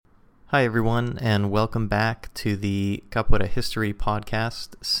Hi, everyone, and welcome back to the Capoeira History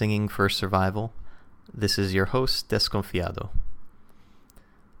Podcast, Singing for Survival. This is your host, Desconfiado.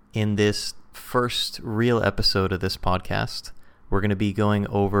 In this first real episode of this podcast, we're going to be going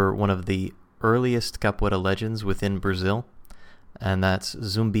over one of the earliest capoeira legends within Brazil, and that's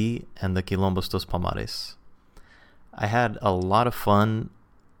Zumbi and the Quilombos dos Palmares. I had a lot of fun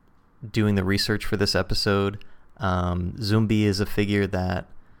doing the research for this episode. Zumbi is a figure that,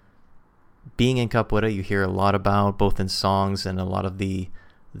 being in capoeira, you hear a lot about, both in songs and a lot of the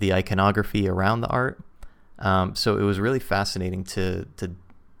iconography around the art. So it was really fascinating to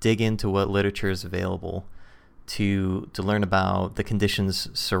dig into what literature is available, to learn about the conditions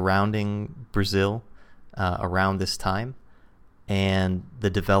surrounding Brazil around this time, and the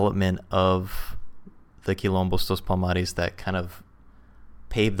development of the Quilombos dos Palmares that kind of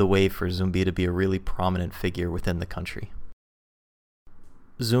paved the way for Zumbi to be a really prominent figure within the country.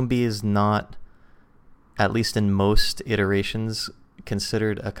 Zumbi is not, at least in most iterations,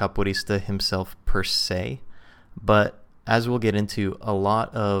 considered a capoeirista himself per se, but as we'll get into, a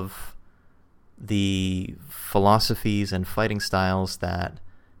lot of the philosophies and fighting styles that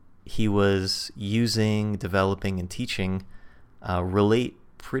he was using, developing, and teaching relate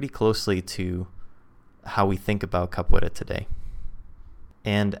pretty closely to how we think about capoeira today.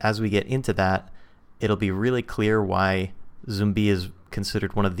 And as we get into that, it'll be really clear why Zumbi is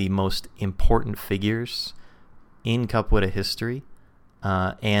considered one of the most important figures in capoeira history,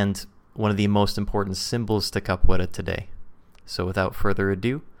 and one of the most important symbols to capoeira today. So without further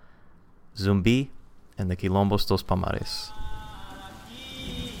ado, Zumbi and the Quilombos dos Palmares.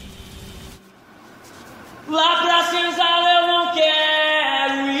 Lá pra Senzala eu não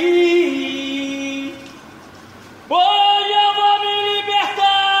quero ir. Hoje eu vou me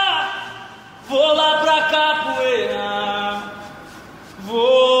libertar. Vou lá pra capoeira.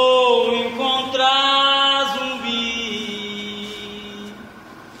 Vou encontrar Zumbi.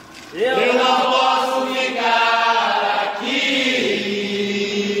 Eu não posso ficar aqui.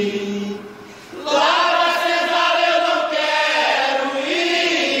 Lá pra Senzala eu não quero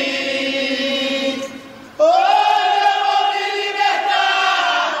ir. Hoje eu vou me libertar.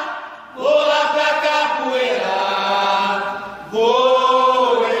 Vou lá pra capoeira.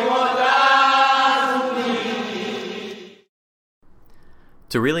 Vou encontrar Zumbi.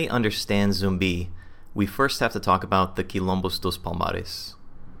 To really understand Zumbi, we first have to talk about the Quilombos dos Palmares.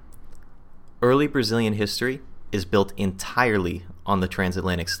 Early Brazilian history is built entirely on the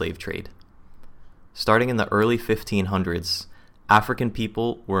transatlantic slave trade. Starting in the early 1500s, African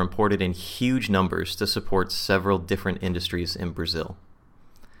people were imported in huge numbers to support several different industries in Brazil.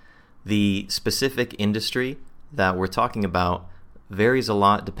 The specific industry that we're talking about varies a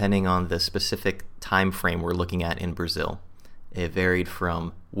lot depending on the specific time frame we're looking at in Brazil. It varied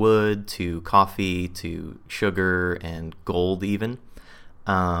from wood to coffee to sugar and gold even.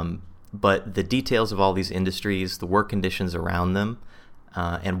 But the details of all these industries, the work conditions around them,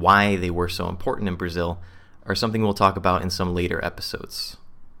 and why they were so important in Brazil are something we'll talk about in some later episodes.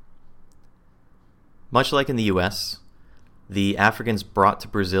 Much like in the US, the Africans brought to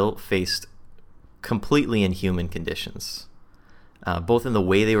Brazil faced completely inhuman conditions, both in the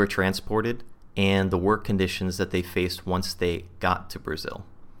way they were transported and the work conditions that they faced once they got to Brazil.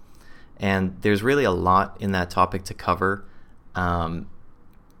 And there's really a lot in that topic to cover,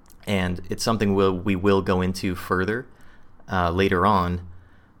 and it's something we will go into further later on.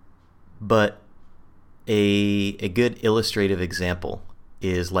 But a good illustrative example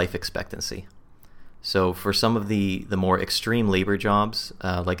is life expectancy. So for some of the more extreme labor jobs,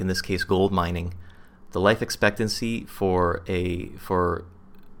 like in this case gold mining, the life expectancy for a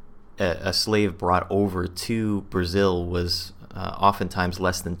slave brought over to Brazil was oftentimes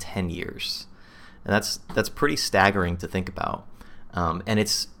less than 10 years, and that's pretty staggering to think about. And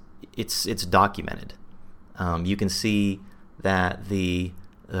it's documented. You can see that the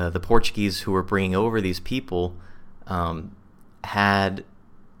Portuguese who were bringing over these people had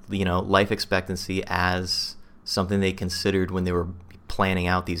life expectancy as something they considered when they were planning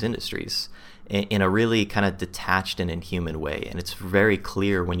out these industries in a really kind of detached and inhuman way. And it's very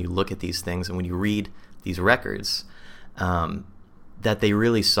clear when you look at these things and when you read these records that they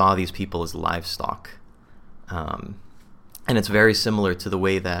really saw these people as livestock. And it's very similar to the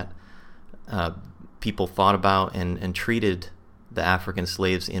way that people thought about and treated the African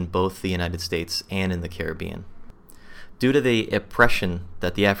slaves in both the United States and in the Caribbean. Due to the oppression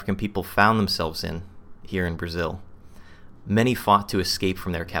that the African people found themselves in here in Brazil, many fought to escape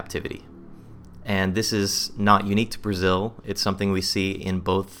from their captivity. And this is not unique to Brazil. It's something we see in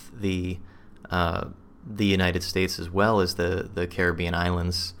both the United States as well as the Caribbean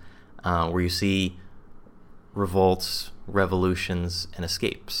islands. where you see revolts, revolutions, and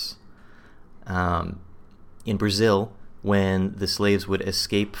escapes. In Brazil, when the slaves would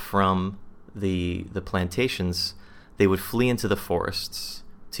escape from the plantations, they would flee into the forests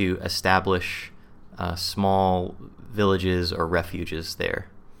to establish small villages or refuges there.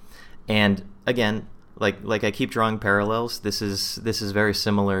 And again, like I keep drawing parallels, this is very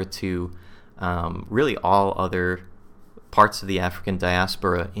similar to really all other parts of the African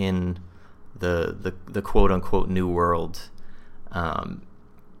diaspora in the quote unquote New World,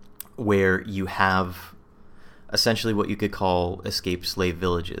 where you have essentially what you could call escaped slave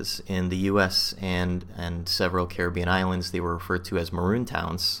villages. In the U.S. and several Caribbean islands, they were referred to as maroon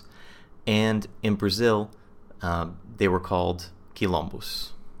towns, and in Brazil, they were called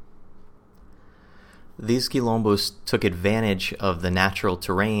quilombos. These quilombos took advantage of the natural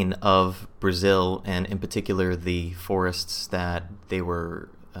terrain of Brazil, and in particular the forests that they were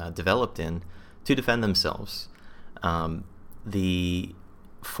developed in, to defend themselves. The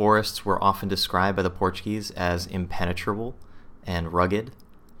forests were often described by the Portuguese as impenetrable and rugged,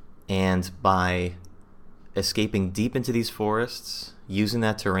 and by escaping deep into these forests, using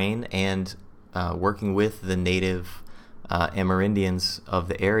that terrain, and working with the native Amerindians of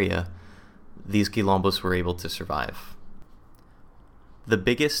the area, these quilombos were able to survive. The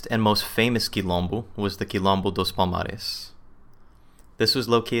biggest and most famous quilombo was the Quilombo dos Palmares. This was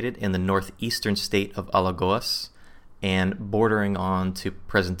located in the northeastern state of Alagoas and bordering on to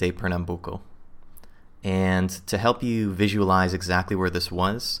present-day Pernambuco. And to help you visualize exactly where this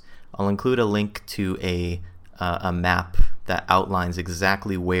was, I'll include a link to a map that outlines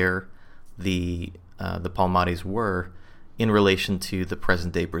exactly where the Palmares were in relation to the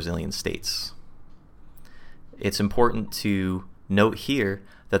present-day Brazilian states. It's important to note here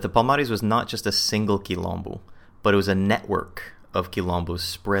that the Palmares was not just a single quilombo, but it was a network of quilombos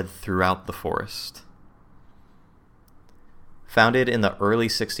spread throughout the forest. Founded in the early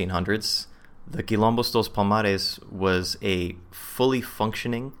 1600s, the Quilombos dos Palmares was a fully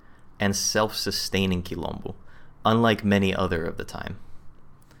functioning and self-sustaining quilombo, unlike many other of the time.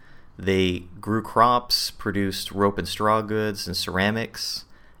 They grew crops, produced rope and straw goods and ceramics,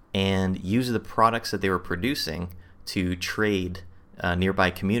 and used the products that they were producing to trade nearby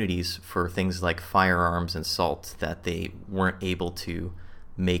communities for things like firearms and salt that they weren't able to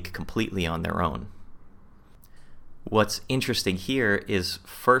make completely on their own. What's interesting here is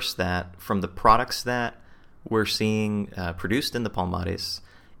first that from the products that we're seeing produced in the Palmares,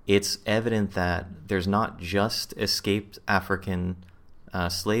 it's evident that there's not just escaped African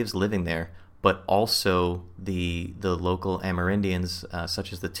slaves living there, but also the local Amerindians,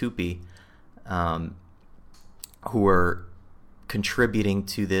 such as the Tupi, who were contributing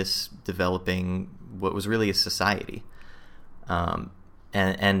to this developing what was really a society.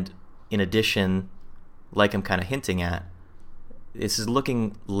 And in addition, like I'm kind of hinting at, this is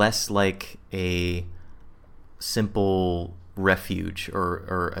looking less like a simple refuge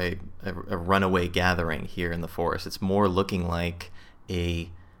or a runaway gathering here in the forest. It's more looking like a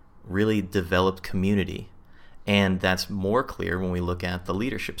really developed community, and that's more clear when we look at the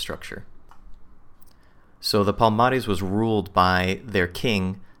leadership structure. So the Palmares was ruled by their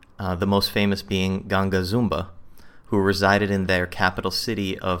king, the most famous being Ganga Zumba, who resided in their capital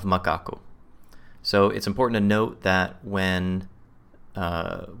city of Macaco. So it's important to note that when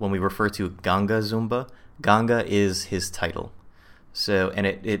we refer to Ganga Zumba, Ganga is his title. So, and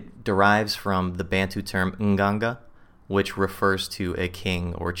it derives from the Bantu term Nganga, which refers to a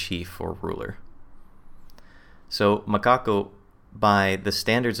king or chief or ruler. So Macaco, by the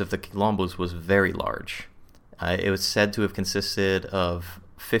standards of the Quilombos, was very large. It was said to have consisted of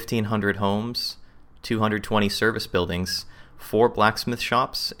 1,500 homes, 220 service buildings, 4 blacksmith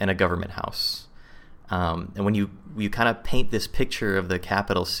shops, and a government house. And when you kind of paint this picture of the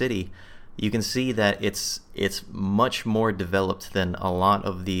capital city, you can see that it's much more developed than a lot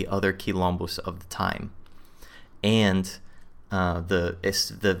of the other quilombos of the time. And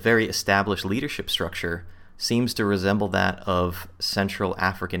the very established leadership structure seems to resemble that of Central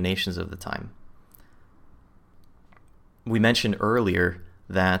African nations of the time. We mentioned earlier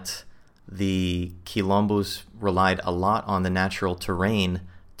that the quilombos relied a lot on the natural terrain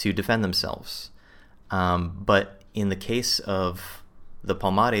to defend themselves. But in the case of the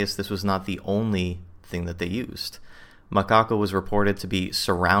Palmares, this was not the only thing that they used. Macaco was reported to be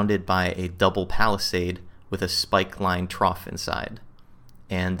surrounded by a double palisade with a spike-lined trough inside.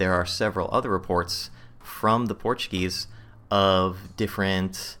 And there are several other reports from the Portuguese of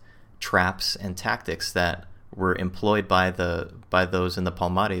different traps and tactics that were employed by those in the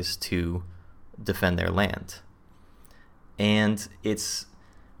Palmares to defend their land. And it's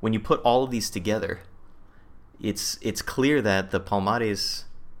when you put all of these together, it's clear that the Palmares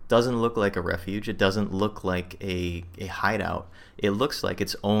doesn't look like a refuge. It doesn't look like a hideout. It looks like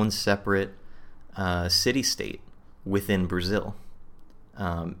its own separate city-state within Brazil.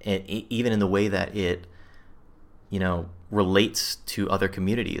 Even in the way that it, relates to other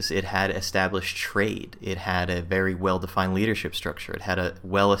communities. It had established trade. It had a very well-defined leadership structure. It had a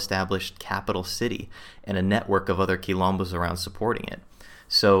well-established capital city and a network of other quilombos around supporting it.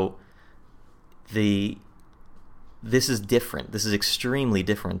 So this is different. This is extremely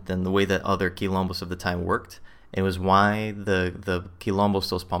different than the way that other quilombos of the time worked. It was why the Quilombos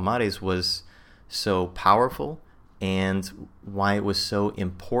dos Palmares was so powerful and why it was so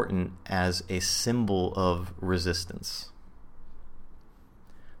important as a symbol of resistance.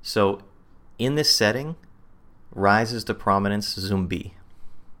 So in this setting rises to prominence Zumbi.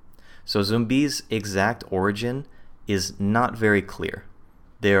 So Zumbi's exact origin is not very clear.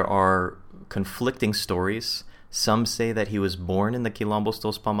 There are conflicting stories. Some say that he was born in the Quilombos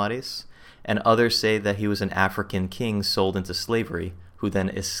dos Palmares, and others say that he was an African king sold into slavery who then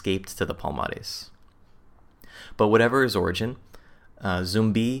escaped to the Palmares. But whatever his origin,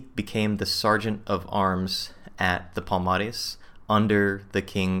 Zumbi became the sergeant of arms at the Palmares under the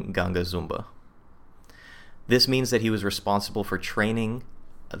king Ganga Zumba. This means that he was responsible for training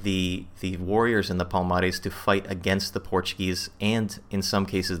the warriors in the Palmares to fight against the Portuguese and, in some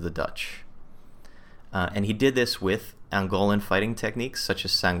cases, the Dutch. And he did this with Angolan fighting techniques such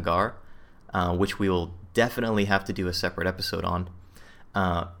as Sangar, which we will definitely have to do a separate episode on,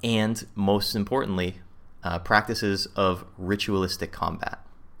 and most importantly, practices of ritualistic combat.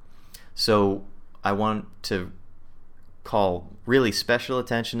 So I want to call really special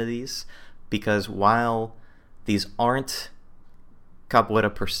attention to these, because while these aren't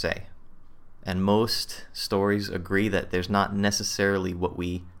capoeira per se, and most stories agree that there's not necessarily what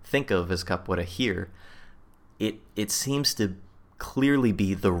we think of as capoeira here, it seems to clearly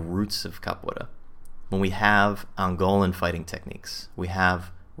be the roots of capoeira. When we have Angolan fighting techniques, we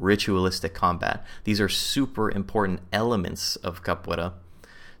have ritualistic combat. These are super important elements of capoeira.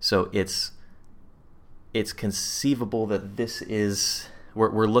 So it's conceivable that this is,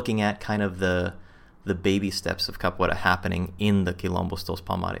 we're looking at kind of the baby steps of capoeira happening in the Quilombos dos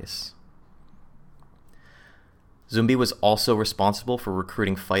Palmares. Zumbi was also responsible for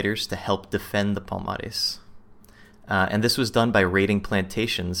recruiting fighters to help defend the Palmares. And this was done by raiding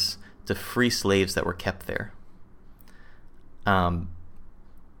plantations to free slaves that were kept there.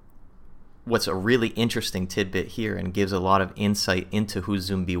 What's a really interesting tidbit here and gives a lot of insight into who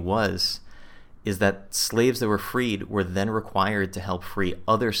Zumbi was is that slaves that were freed were then required to help free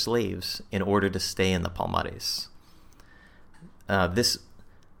other slaves in order to stay in the Palmares. This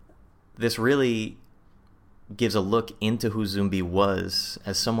really gives a look into who Zumbi was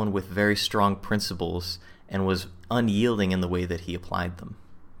as someone with very strong principles and was unyielding in the way that he applied them.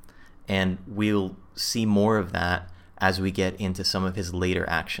 And we'll see more of that as we get into some of his later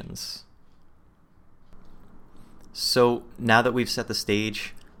actions. So now that we've set the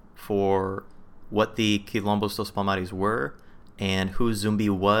stage for what the Quilombos dos Palmares were and who Zumbi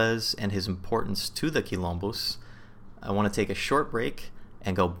was and his importance to the Quilombos, I want to take a short break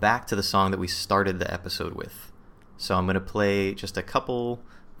and go back to the song that we started the episode with. So I'm going to play just a couple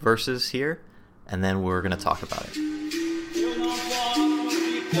verses here, and then we're going to talk about it. Eu não posso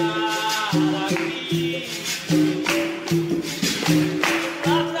ficar aqui.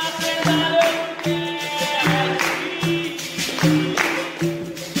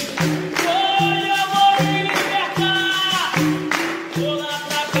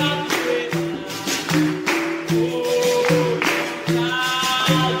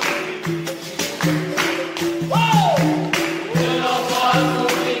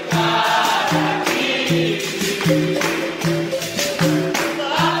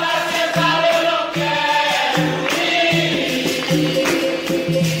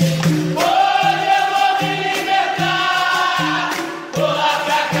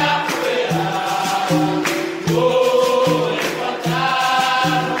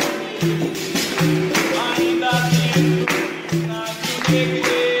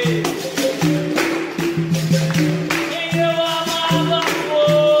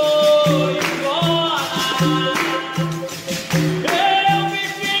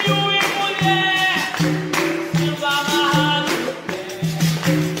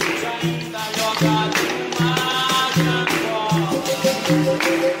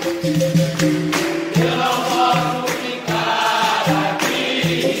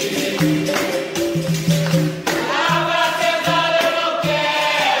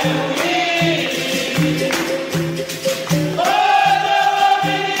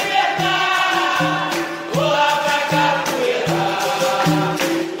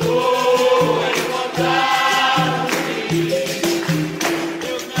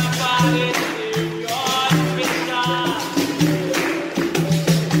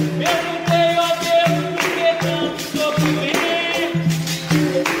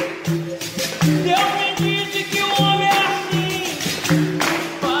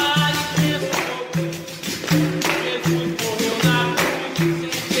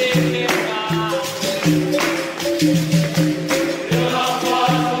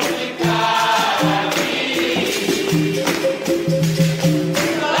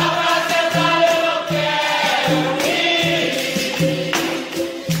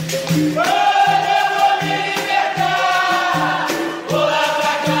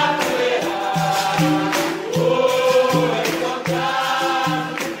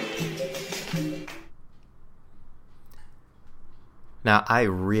 I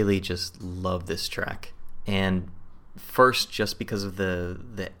really just love this track. And first, just because of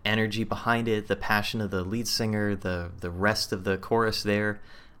the energy behind it, the passion of the lead singer, the rest of the chorus there,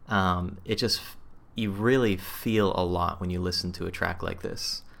 you really feel a lot when you listen to a track like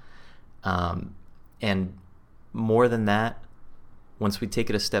this. And more than that, once we take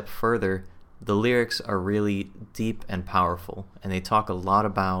it a step further, the lyrics are really deep and powerful, and they talk a lot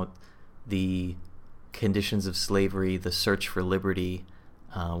about the conditions of slavery, the search for liberty,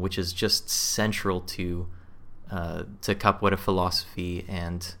 which is just central to Capoeira philosophy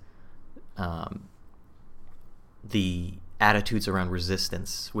and the attitudes around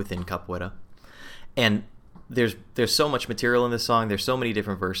resistance within Capoeira. And there's so much material in this song. There's so many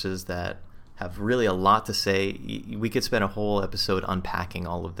different verses that have really a lot to say. We could spend a whole episode unpacking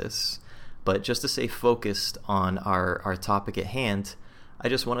all of this. But just to stay focused on our topic at hand, I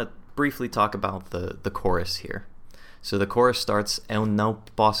just want to briefly talk about the chorus here. So the chorus starts, Eu não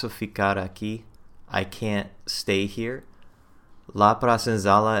posso ficar aqui, I can't stay here. Lá pra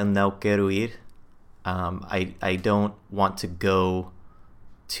senzala eu não quero ir. I don't want to go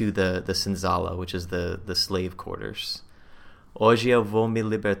to the senzala, which is the slave quarters. Hoje eu vou me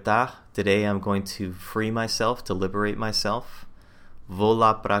libertar. Today I'm going to free myself, to liberate myself. Vou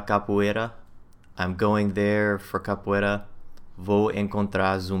lá pra capoeira. I'm going there for capoeira. Vou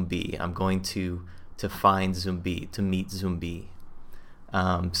encontrar Zumbi. I'm going to find Zumbi, to meet Zumbi.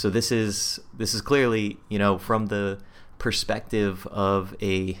 So this is clearly, from the perspective of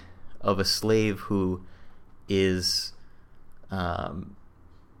a slave who is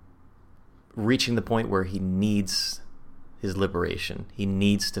reaching the point where he needs his liberation. He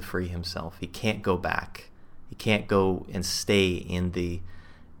needs to free himself. He can't go back. He can't go and stay in the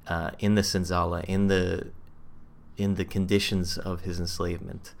senzala, in the conditions of his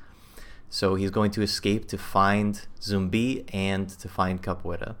enslavement. So he's going to escape to find Zumbi and to find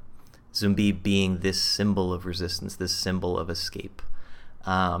Capoeira. Zumbi being this symbol of resistance, this symbol of escape.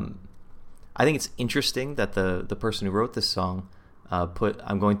 I think it's interesting that the person who wrote this song put,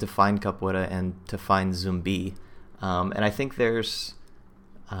 I'm going to find Capoeira and to find Zumbi. And I think there's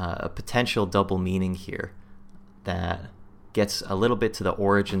a potential double meaning here that gets a little bit to the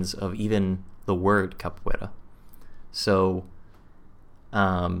origins of even the word Capoeira. So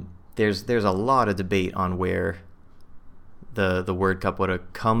there's a lot of debate on where the word Capoeira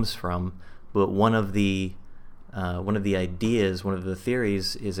comes from, but one of the ideas, one of the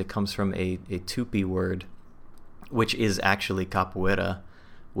theories is it comes from a Tupi word, which is actually capoeira,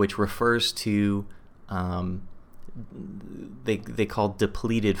 which refers to they call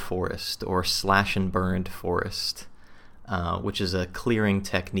depleted forest or slash and burned forest, which is a clearing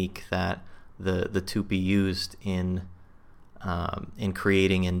technique that the Tupi used in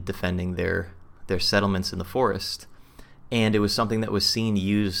creating and defending their settlements in the forest. And it was something that was seen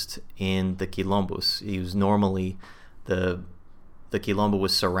used in the quilombos. Normally, the quilombo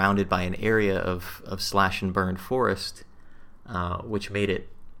was surrounded by an area of slash and burn forest, which made it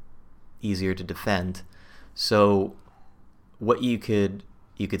easier to defend. So, what you could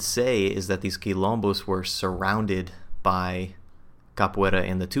say is that these quilombos were surrounded by capoeira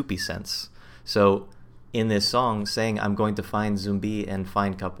in the Tupi sense. So, in this song, saying I'm going to find Zumbi and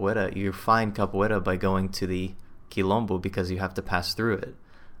find capoeira, you find capoeira by going to the quilombo because you have to pass through it.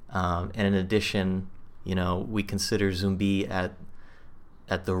 And in addition, we consider Zumbi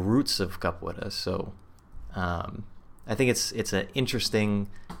at the roots of capoeira. So I think it's an interesting,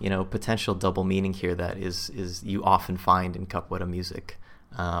 potential double meaning here that is you often find in capoeira music.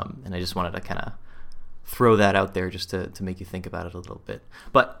 And I just wanted to kind of throw that out there just to make you think about it a little bit.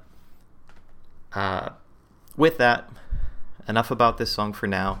 But with that, enough about this song for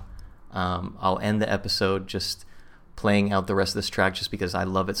now. I'll end the episode just playing out the rest of this track just because I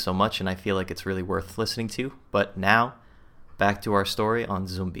love it so much and I feel like it's really worth listening to. But now, back to our story on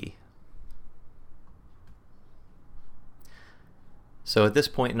Zumbi. So at this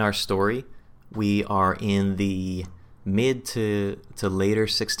point in our story, we are in the mid to later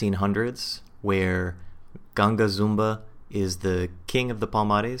 1600s, where Ganga Zumba is the king of the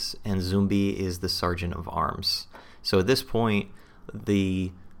Palmares and Zumbi is the sergeant of arms. So at this point,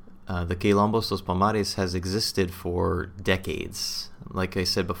 the Quilombos dos Palmares has existed for decades. Like I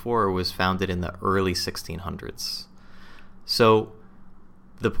said before, it was founded in the early 1600s. So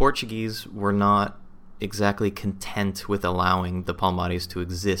the Portuguese were not exactly content with allowing the Palmares to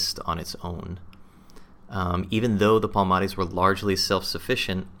exist on its own. Even though the Palmares were largely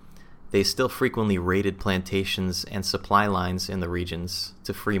self-sufficient, they still frequently raided plantations and supply lines in the regions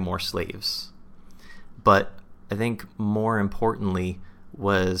to free more slaves. But I think more importantly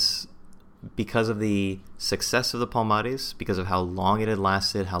was because of the success of the Palmares, because of how long it had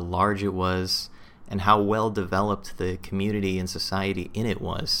lasted, how large it was, and how well developed the community and society in it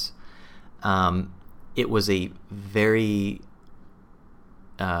was a very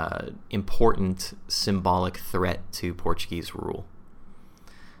important symbolic threat to Portuguese rule.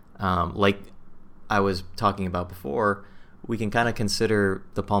 Like I was talking about before, we can kind of consider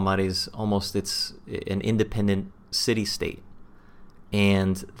the Palmares almost an independent city-state.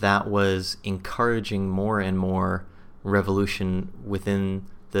 And that was encouraging more and more revolution within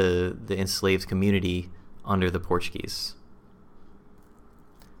the enslaved community under the Portuguese.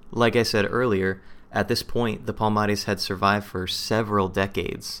 Like I said earlier, at this point, the Palmares had survived for several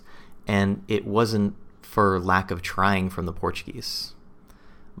decades, and it wasn't for lack of trying from the Portuguese.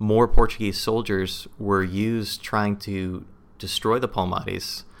 More Portuguese soldiers were used trying to destroy the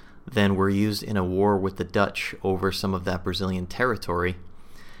Palmares than were used in a war with the Dutch over some of that Brazilian territory,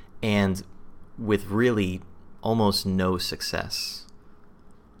 and with really almost no success.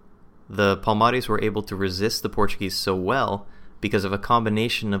 The Palmares were able to resist the Portuguese so well because of a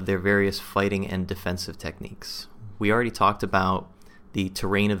combination of their various fighting and defensive techniques. We already talked about the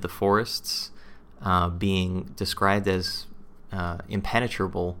terrain of the forests being described as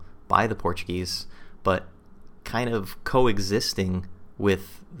impenetrable by the Portuguese, but kind of coexisting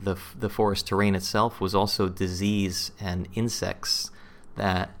with the forest terrain itself was also disease and insects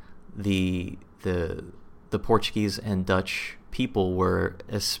that the Portuguese and Dutch people were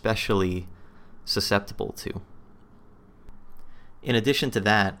especially susceptible to. In addition to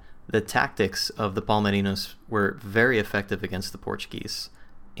that, the tactics of the Palmarinos were very effective against the Portuguese,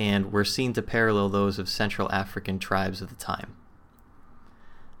 and were seen to parallel those of Central African tribes of the time.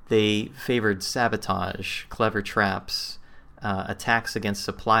 They favored sabotage, clever traps, attacks against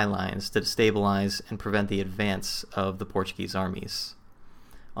supply lines to destabilize and prevent the advance of the Portuguese armies.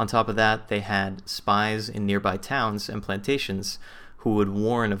 On top of that, they had spies in nearby towns and plantations who would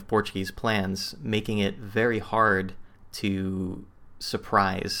warn of Portuguese plans, making it very hard to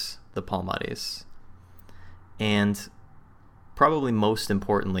surprise the Palmares. And probably most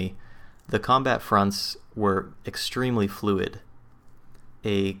importantly, the combat fronts were extremely fluid.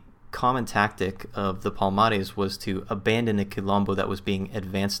 A common tactic of the Palmares was to abandon a quilombo that was being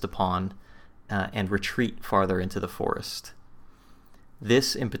advanced upon and retreat farther into the forest.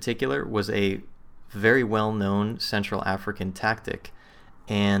 This, in particular, was a very well-known Central African tactic,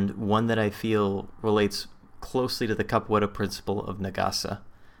 and one that I feel relates closely to the capoeira principle of Nagasa.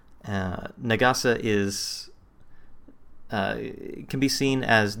 Nagasa can be seen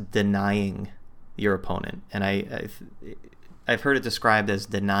as denying your opponent, and I've heard it described as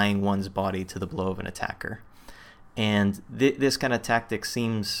denying one's body to the blow of an attacker. And this kind of tactic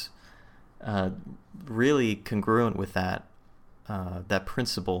seems really congruent with that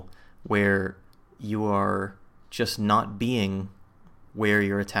principle, where you are just not being where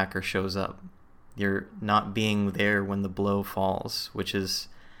your attacker shows up. You're not being there when the blow falls, which is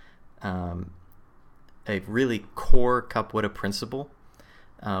a really core capoeira principle,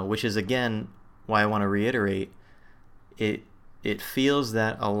 which is, again, why I want to reiterate, it feels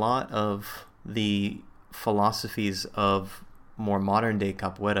that a lot of the philosophies of more modern-day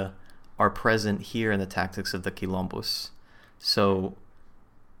capoeira are present here in the tactics of the quilombos. So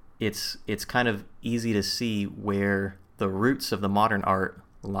it's kind of easy to see where the roots of the modern art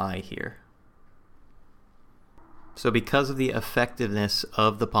lie here. So because of the effectiveness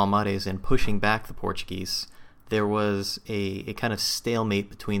of the Palmares in pushing back the Portuguese, there was a kind of stalemate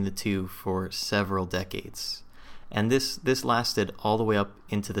between the two for several decades. And this lasted all the way up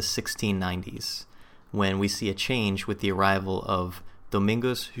into the 1690s, when we see a change with the arrival of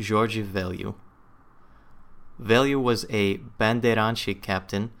Domingos Jorge Velho. Velho was a Bandeirantes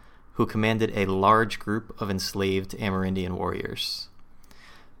captain who commanded a large group of enslaved Amerindian warriors.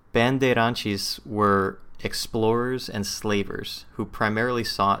 Bandeirantes were explorers and slavers who primarily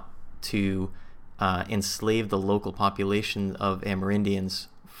sought to enslave the local population of Amerindians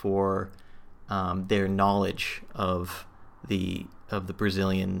for their knowledge of the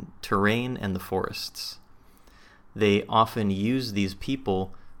Brazilian terrain and the forests. They often used these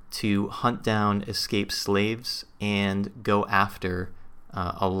people to hunt down escaped slaves and go after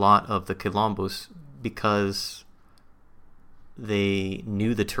a lot of the quilombos because they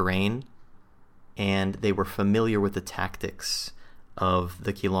knew the terrain and they were familiar with the tactics of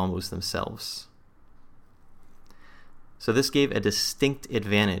the quilombos themselves. So this gave a distinct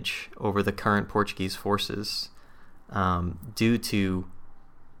advantage over the current Portuguese forces due to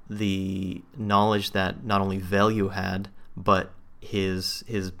the knowledge that not only Velho had, but his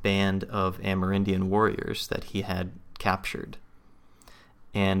band of Amerindian warriors that he had captured.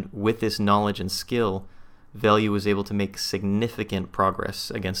 And with this knowledge and skill, Velho was able to make significant progress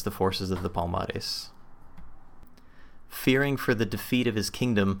against the forces of the Palmares. Fearing for the defeat of his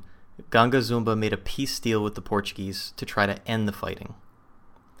kingdom, Ganga Zumba made a peace deal with the Portuguese to try to end the fighting.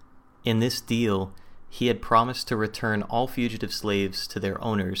 In this deal, he had promised to return all fugitive slaves to their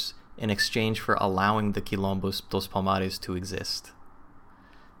owners in exchange for allowing the Quilombos dos Palmares to exist.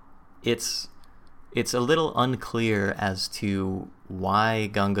 It's a little unclear as to why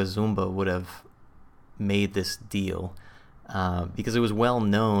Ganga Zumba would have made this deal, because it was well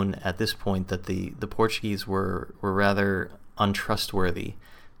known at this point that the Portuguese were rather untrustworthy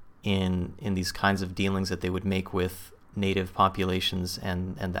in these kinds of dealings that they would make with native populations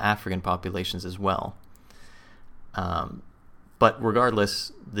and the African populations as well. But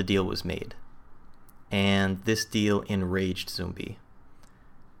regardless, the deal was made. And this deal enraged Zumbi.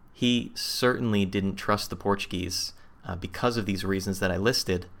 He certainly didn't trust the Portuguese because of these reasons that I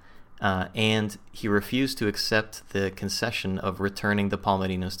listed, and he refused to accept the concession of returning the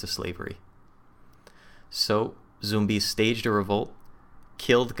Palmarinos to slavery. So Zumbi staged a revolt,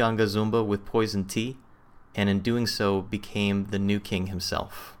 killed Ganga Zumba with poison tea, and in doing so became the new king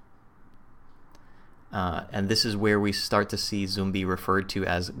himself. And this is where we start to see Zumbi referred to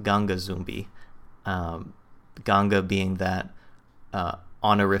as Ganga Zumbi, Ganga being that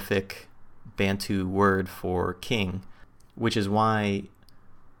honorific Bantu word for king, which is why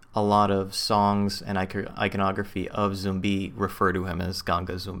a lot of songs and iconography of Zumbi refer to him as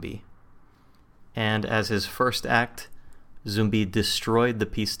Ganga Zumbi. And as his first act, Zumbi destroyed the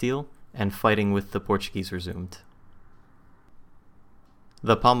peace deal, and fighting with the Portuguese resumed.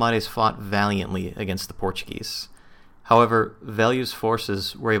 The Palmares fought valiantly against the Portuguese. However, Velho's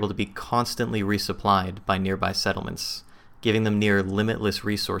forces were able to be constantly resupplied by nearby settlements, giving them near limitless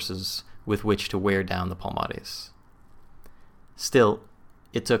resources with which to wear down the Palmares. Still,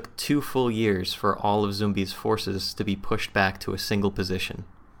 it took 2 full years for all of Zumbi's forces to be pushed back to a single position.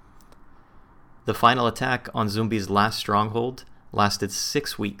 The final attack on Zumbi's last stronghold lasted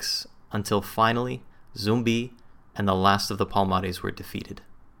 6 weeks, until finally Zumbi and the last of the Palmares were defeated.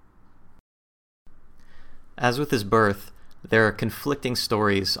 As with his birth, there are conflicting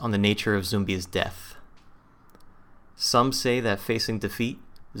stories on the nature of Zumbi's death. Some say that facing defeat,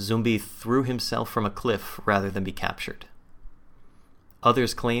 Zumbi threw himself from a cliff rather than be captured.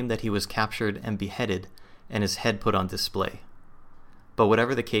 Others claim that he was captured and beheaded and his head put on display. But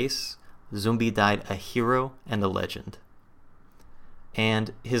whatever the case, Zumbi died a hero and a legend.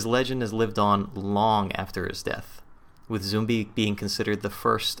 And his legend has lived on long after his death, with Zumbi being considered the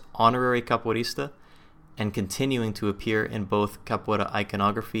first honorary capoeirista and continuing to appear in both capoeira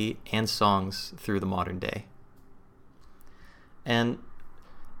iconography and songs through the modern day. And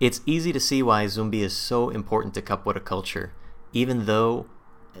it's easy to see why Zumbi is so important to capoeira culture, even though,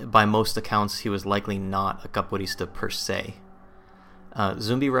 by most accounts, he was likely not a capoeirista per se.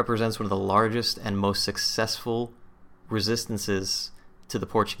 Zumbi represents one of the largest and most successful resistances to the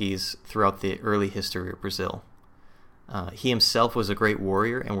Portuguese throughout the early history of Brazil. He himself was a great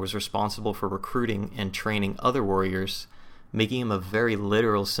warrior and was responsible for recruiting and training other warriors, making him a very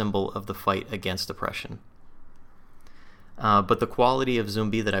literal symbol of the fight against oppression. But the quality of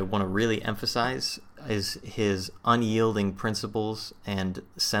Zumbi that I want to really emphasize is his unyielding principles and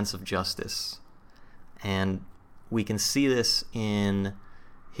sense of justice. And we can see this in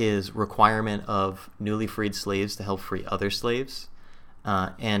his requirement of newly freed slaves to help free other slaves,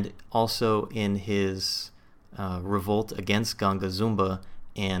 and also in his revolt against Ganga Zumba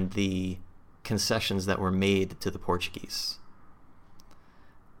and the concessions that were made to the Portuguese.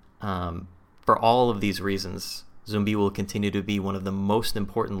 For all of these reasons, Zumbi will continue to be one of the most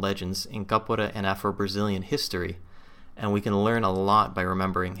important legends in capoeira and Afro-Brazilian history, and we can learn a lot by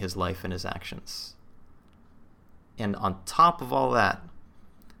remembering his life and his actions. And on top of all that,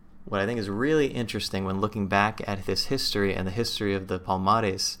 what I think is really interesting when looking back at this history and the history of the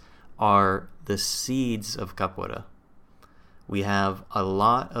Palmares are the seeds of capoeira. We have a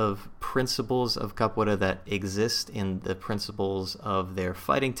lot of principles of capoeira that exist in the principles of their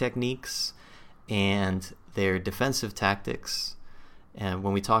fighting techniques and their defensive tactics. And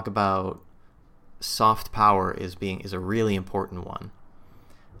when we talk about soft power is a really important one.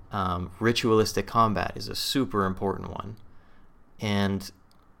 Ritualistic combat is a super important one. And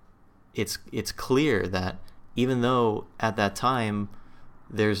it's clear that even though at that time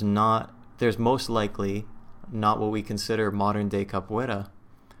there's most likely not what we consider modern day capoeira,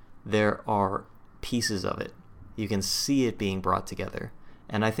 there are pieces of it. You can see it being brought together.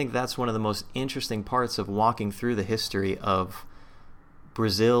 And I think that's one of the most interesting parts of walking through the history of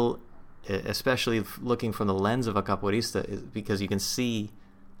Brazil, especially looking from the lens of a capoeirista, because you can see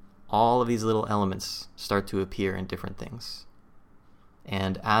all of these little elements start to appear in different things.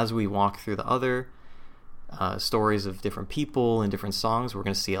 And as we walk through the other stories of different people and different songs, we're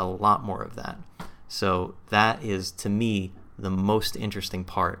going to see a lot more of that. So that is, to me, the most interesting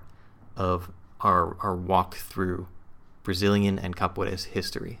part of our walk through Brazilian and Capoeira's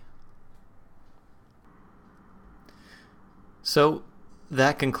history. So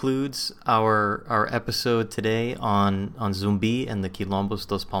that concludes our episode today on Zumbi and the Quilombos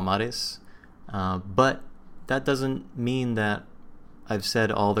dos Palmares. But that doesn't mean that I've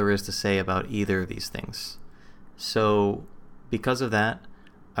said all there is to say about either of these things. So because of that,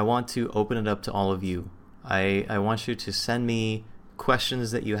 I want to open it up to all of you. I want you to send me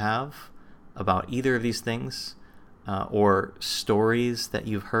questions that you have about either of these things, or stories that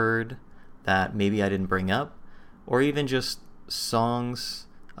you've heard that maybe I didn't bring up, or even just songs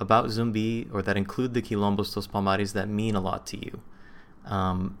about Zumbi or that include the Quilombos dos Palmares that mean a lot to you.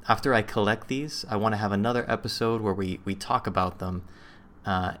 After I collect these, I want to have another episode where we talk about them,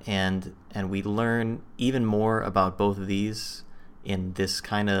 and we learn even more about both of these in this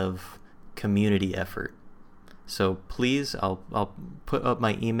kind of community effort. So please, I'll put up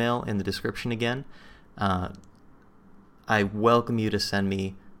my email in the description again. I welcome you to send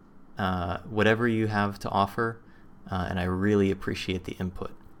me whatever you have to offer, and I really appreciate the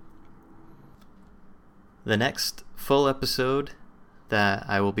input. The next full episode that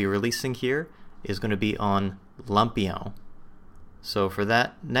I will be releasing here is going to be on Lampião. So for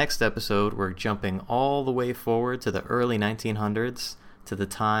that next episode, we're jumping all the way forward to the early 1900s, to the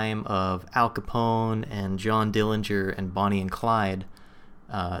time of Al Capone and John Dillinger and Bonnie and Clyde,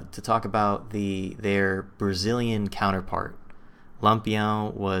 to talk about their Brazilian counterpart.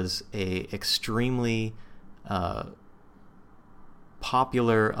 Lampião was a extremely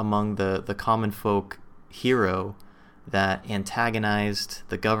popular among the common folk hero that antagonized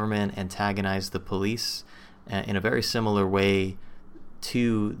the government, antagonized the police in a very similar way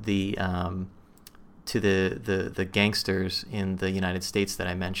to the gangsters in the United States that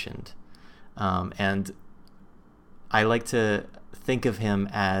I mentioned. And I like to think of him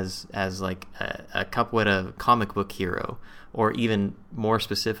as like a capoeira comic book hero, or even more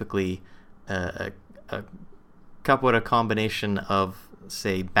specifically, a capoeira combination of,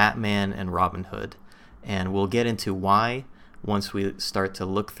 say, Batman and Robin Hood. And we'll get into why once we start to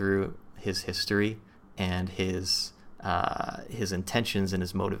look through his history and his intentions and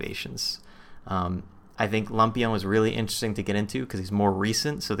his motivations. I think Lampião is really interesting to get into because he's more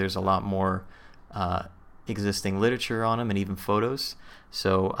recent, so there's a lot more existing literature on him and even photos.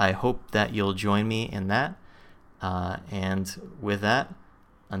 So I hope that you'll join me in that. And with that,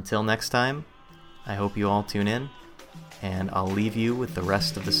 until next time, I hope you all tune in, and I'll leave you with the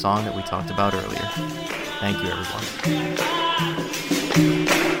rest of the song that we talked about earlier. Thank you,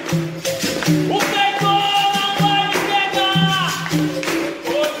 everyone.